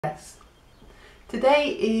días. Today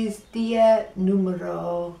is día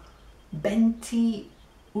número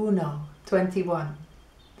 21,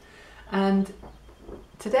 and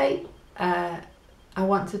today I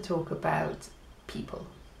want to talk about people.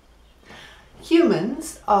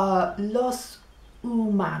 Humans are los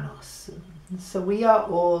humanos, so we are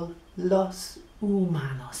all los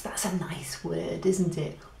humanos. That's a nice word, isn't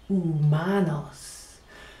it? Humanos.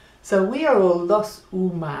 So we are all los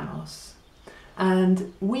humanos,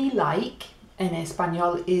 and we like, en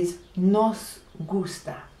español, is nos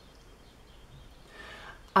gusta.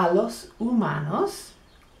 A los humanos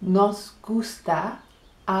nos gusta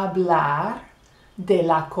hablar de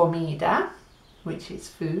la comida, which is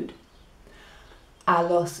food. A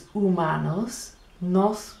los humanos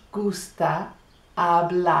nos gusta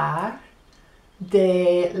hablar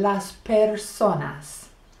de las personas.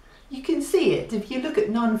 You can see it if you look at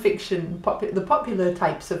non-fiction, the popular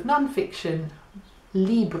types of non-fiction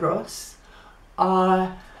libros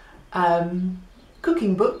are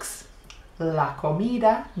cooking books. La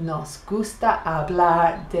comida, nos gusta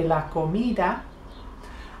hablar de la comida,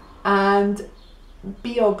 and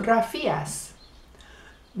biografías,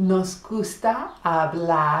 nos gusta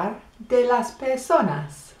hablar de las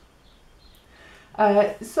personas.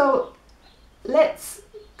 So let's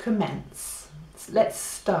commence. Let's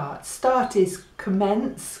start. Start is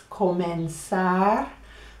commence, comenzar.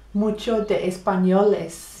 Mucho de español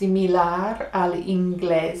es similar al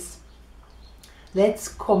inglés. Let's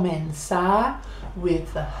comenzar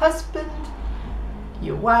with the husband,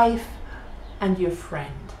 your wife, and your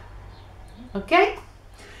friend. Okay?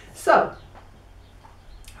 So,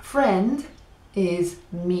 friend is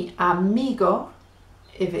mi amigo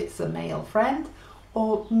if it's a male friend,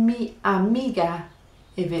 or mi amiga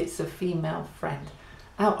if it's a female friend.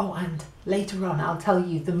 Oh, and later on I'll tell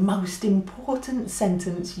you the most important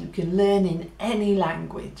sentence you can learn in any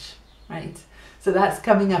language, right? So that's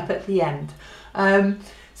coming up at the end.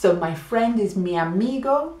 So my friend is mi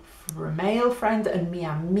amigo for a male friend, and mi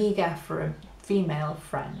amiga for a female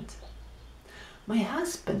friend. My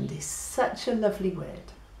husband is such a lovely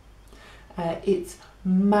word. It's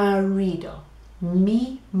marido,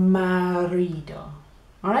 mi marido.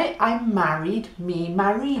 All right, I'm married, mi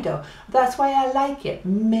marido. That's why I like it.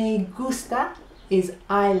 Me gusta is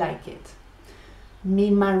I like it.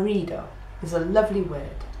 Mi marido is a lovely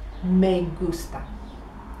word. Me gusta.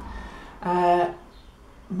 My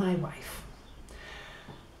wife.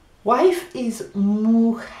 Wife is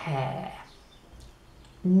mujer.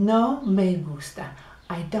 No me gusta.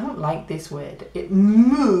 I don't like this word. It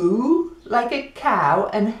moo, like a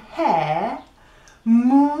cow, and hair.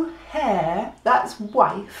 Mujer, that's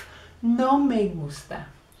wife. No me gusta.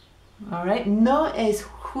 All right, no es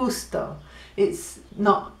justo. It's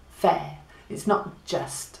not fair. It's not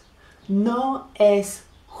just. No es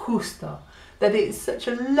justo. That is such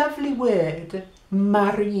a lovely word,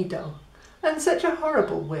 marido, and such a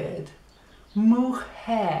horrible word,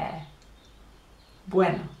 mujer.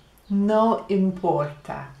 Bueno, no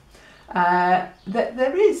importa.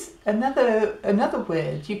 There is another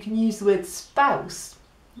word. You can use the word spouse,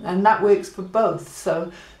 and that works for both.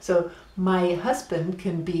 So my husband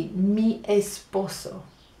can be mi esposo,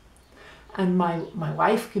 and my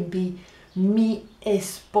wife can be mi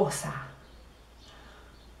esposa.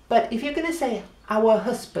 But if you're going to say our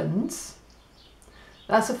husbands,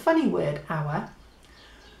 that's a funny word, our.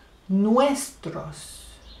 Nuestros,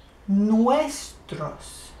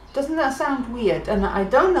 nuestros. Doesn't that sound weird? And I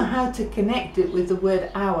don't know how to connect it with the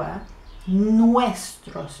word our.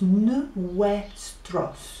 Nuestros,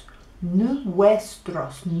 nuestros,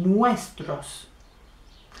 nuestros, nuestros.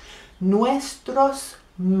 Nuestros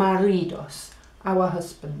maridos, our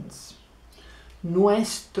husbands.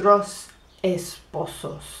 Nuestros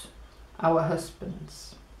esposos, our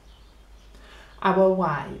husbands. Our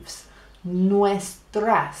wives,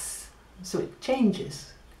 nuestras. So it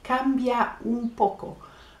changes. Cambia un poco.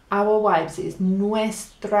 Our wives is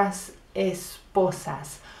nuestras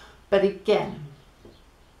esposas. But again,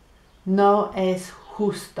 no es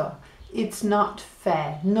justo. It's not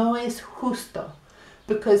fair. No es justo.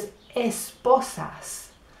 Because esposas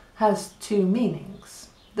has two meanings.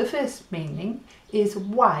 The first meaning is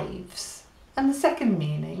wives, and the second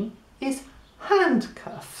meaning is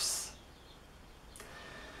handcuffs.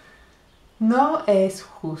 No es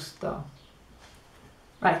justo.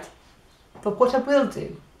 Right, but what I will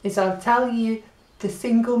do is I'll tell you the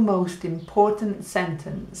single most important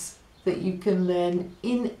sentence that you can learn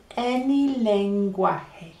in any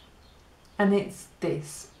lenguaje, and it's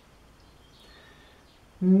this.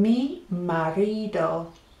 Mi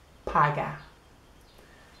marido paga.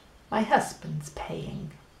 My husband's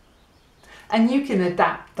paying. And you can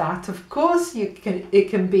adapt that, of course. It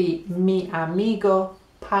can be mi amigo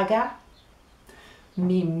paga,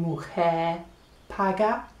 mi mujer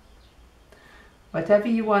paga. Whatever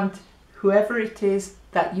you want, whoever it is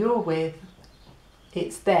that you're with,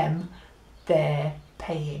 it's them, they're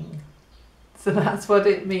paying. So that's what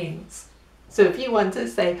it means. So if you want to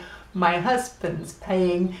say, my husband's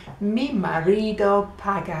paying, mi marido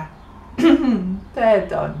paga.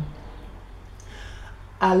 Perdón.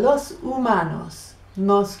 A los humanos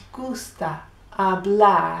nos gusta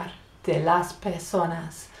hablar de las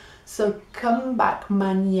personas. So come back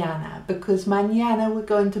mañana, because mañana we're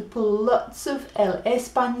going to pull lots of el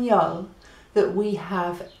español that we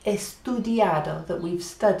have estudiado, that we've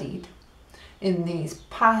studied in these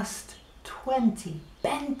past 20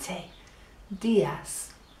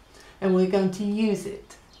 días. And we're going to use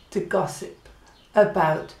it to gossip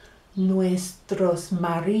about nuestros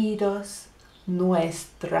maridos,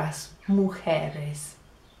 nuestras mujeres.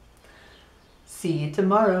 See you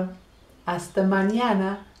tomorrow. Hasta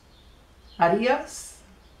mañana. Adiós.